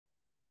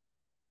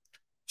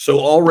So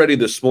already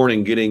this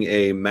morning, getting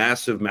a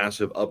massive,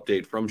 massive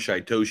update from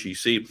Shytoshi.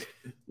 See,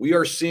 we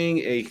are seeing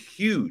a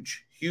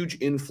huge, huge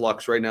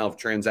influx right now of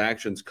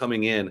transactions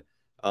coming in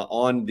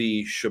on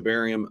the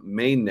Shibarium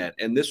mainnet.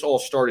 And this all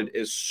started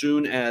as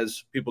soon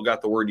as people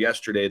got the word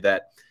yesterday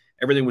that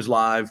everything was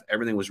live,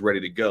 everything was ready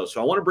to go.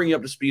 So I want to bring you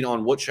up to speed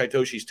on what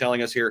Shytoshi is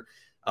telling us here.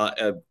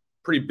 A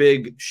pretty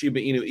big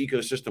Shiba Inu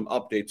ecosystem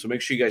update. So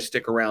make sure you guys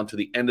stick around to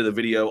the end of the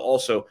video.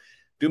 Also,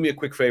 do me a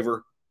quick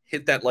favor.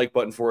 Hit that like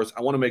button for us.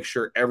 I want to make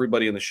sure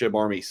everybody in the SHIB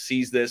Army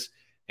sees this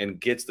and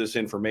gets this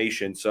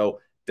information. So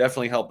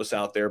definitely help us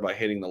out there by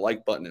hitting the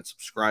like button and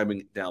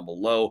subscribing down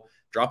below.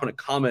 Dropping a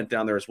comment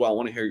down there as well. I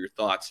want to hear your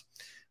thoughts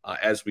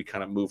as we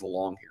kind of move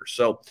along here.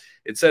 So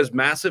it says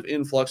massive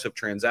influx of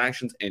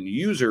transactions and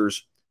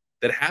users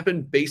that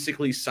happened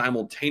basically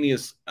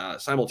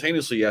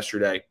simultaneously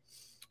yesterday,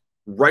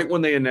 right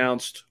when they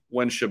announced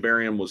when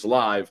Shibarium was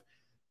live,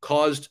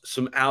 caused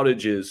some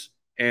outages.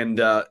 And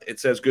it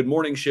says, good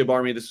morning, SHIB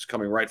Army. This is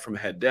coming right from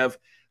head dev.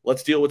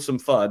 Let's deal with some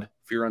FUD,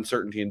 fear,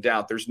 uncertainty, and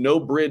doubt. There's no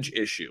bridge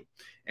issue.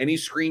 Any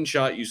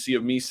screenshot you see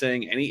of me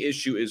saying any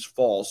issue is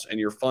false and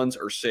your funds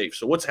are safe.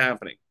 So what's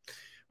happening?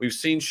 We've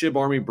seen SHIB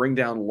Army bring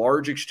down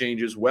large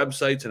exchanges,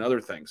 websites, and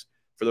other things.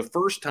 For the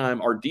first time,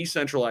 our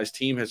decentralized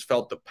team has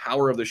felt the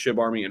power of the SHIB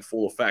Army in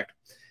full effect.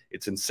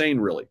 It's insane,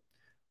 really.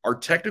 Our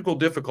technical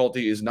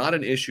difficulty is not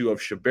an issue of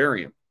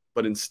Shibarium,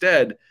 but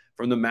instead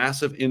from the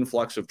massive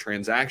influx of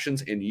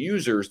transactions and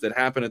users that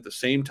happen at the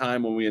same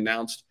time when we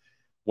announced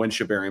when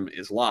Shibarium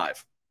is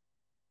live.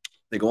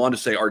 They go on to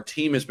say, our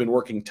team has been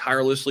working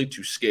tirelessly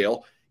to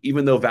scale,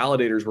 even though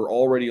validators were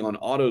already on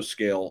auto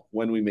scale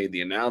when we made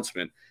the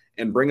announcement,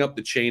 and bring up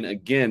the chain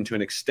again to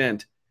an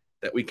extent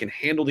that we can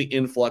handle the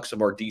influx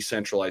of our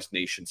decentralized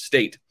nation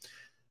state.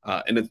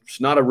 And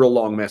it's not a real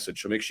long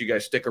message, so make sure you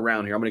guys stick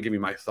around here. I'm going to give you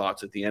my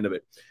thoughts at the end of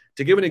it.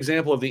 To give an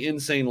example of the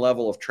insane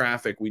level of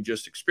traffic we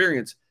just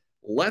experienced,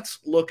 let's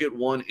look at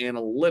one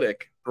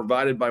analytic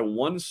provided by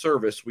one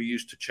service we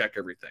use to check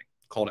everything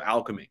called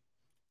Alchemy.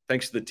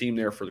 Thanks to the team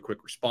there for the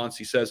quick response.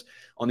 He says,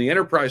 on the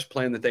enterprise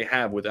plan that they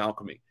have with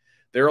Alchemy,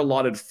 they're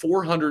allotted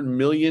 400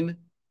 million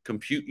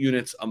compute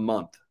units a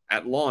month.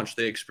 At launch,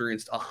 they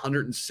experienced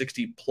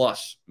 160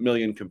 plus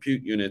million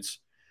compute units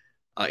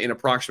in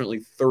approximately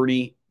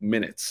 30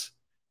 minutes.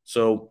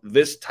 So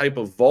this type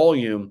of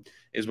volume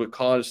is what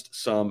caused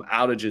some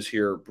outages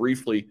here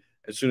briefly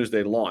as soon as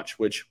they launch,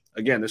 which,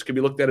 again, this could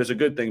be looked at as a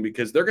good thing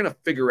because they're going to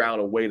figure out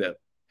a way to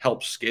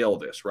help scale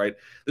this, right?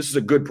 This is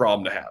a good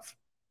problem to have,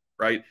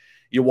 right?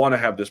 You want to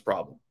have this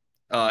problem.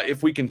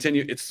 If we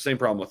continue, it's the same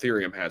problem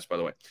Ethereum has, by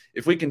the way.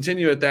 If we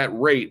continue at that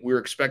rate, we're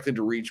expected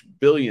to reach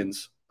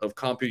billions of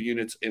compute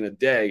units in a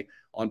day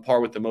on par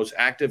with the most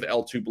active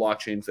L2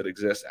 blockchains that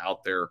exist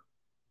out there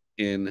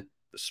in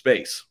the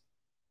space.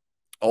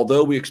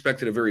 Although we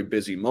expected a very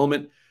busy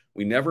moment,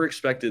 we never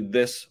expected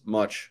this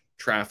much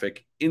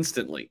traffic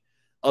instantly.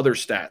 Other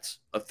stats,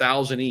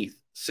 1,000 ETH,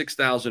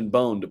 6,000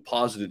 bone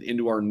deposited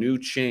into our new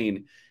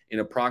chain in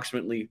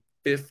approximately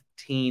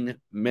 15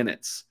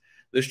 minutes.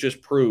 This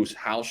just proves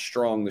how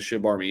strong the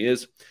SHIB Army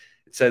is.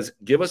 It says,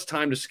 give us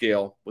time to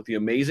scale with the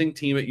amazing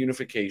team at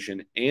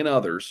Unification and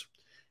others,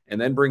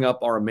 and then bring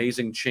up our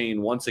amazing chain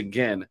once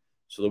again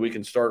so that we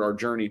can start our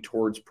journey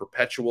towards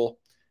perpetual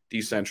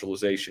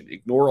decentralization.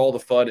 Ignore all the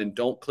FUD and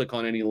don't click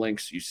on any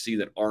links you see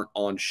that aren't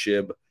on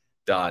shib.io,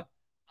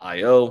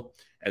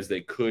 as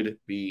they could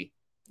be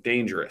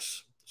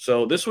dangerous.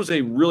 So this was a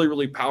really,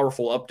 really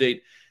powerful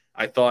update,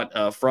 I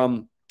thought,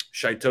 from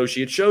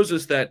Shytoshi. It shows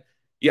us that,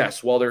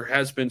 yes, while there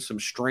has been some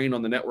strain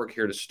on the network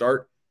here to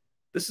start,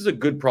 this is a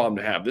good problem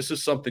to have. This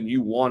is something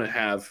you want to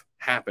have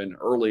happen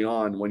early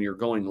on when you're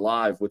going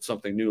live with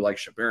something new like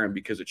Shibarium,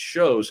 because it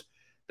shows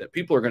that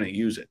people are going to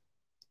use it.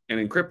 And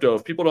in crypto,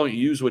 if people don't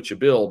use what you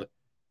build,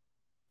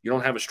 you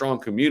don't have a strong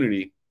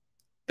community,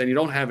 then you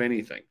don't have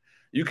anything.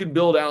 You can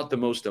build out the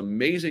most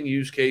amazing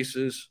use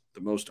cases,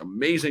 the most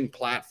amazing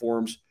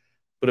platforms,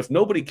 but if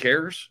nobody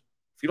cares,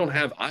 if you don't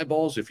have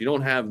eyeballs, if you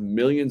don't have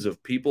millions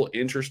of people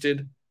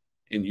interested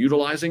in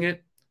utilizing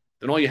it,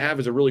 then all you have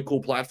is a really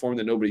cool platform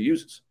that nobody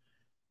uses.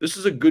 This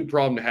is a good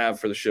problem to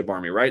have for the SHIB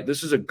Army, right?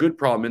 This is a good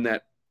problem in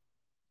that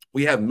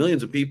we have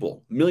millions of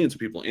people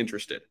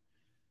interested,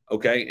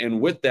 okay?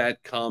 And with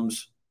that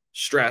comes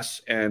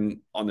stress, and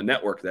on the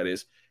network, that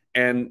is,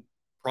 and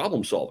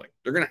problem solving.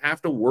 They're going to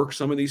have to work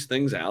some of these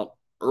things out.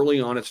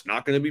 Early on, it's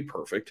not going to be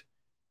perfect,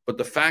 but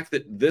the fact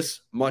that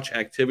this much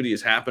activity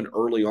has happened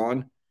early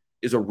on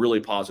is a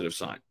really positive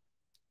sign.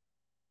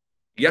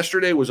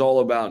 Yesterday was all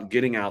about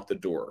getting out the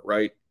door,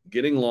 right?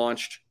 Getting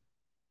launched,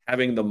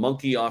 having the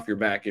monkey off your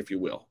back, if you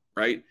will,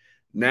 right?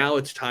 Now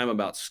it's time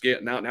about scale.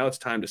 Now it's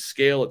time to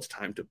scale. It's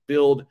time to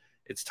build.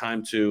 It's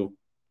time to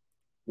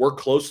work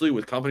closely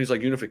with companies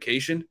like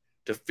Unification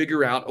to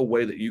figure out a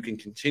way that you can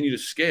continue to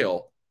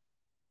scale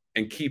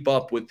and keep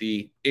up with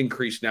the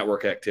increased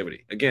network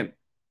activity. Again,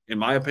 in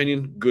my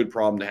opinion, good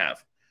problem to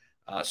have.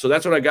 So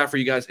that's what I got for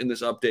you guys in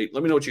this update.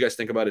 Let me know what you guys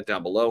think about it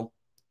down below.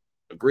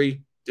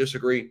 Agree,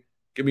 disagree?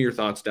 Give me your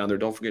thoughts down there.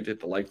 Don't forget to hit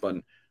the like button.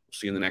 We'll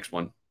see you in the next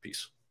one.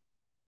 Peace.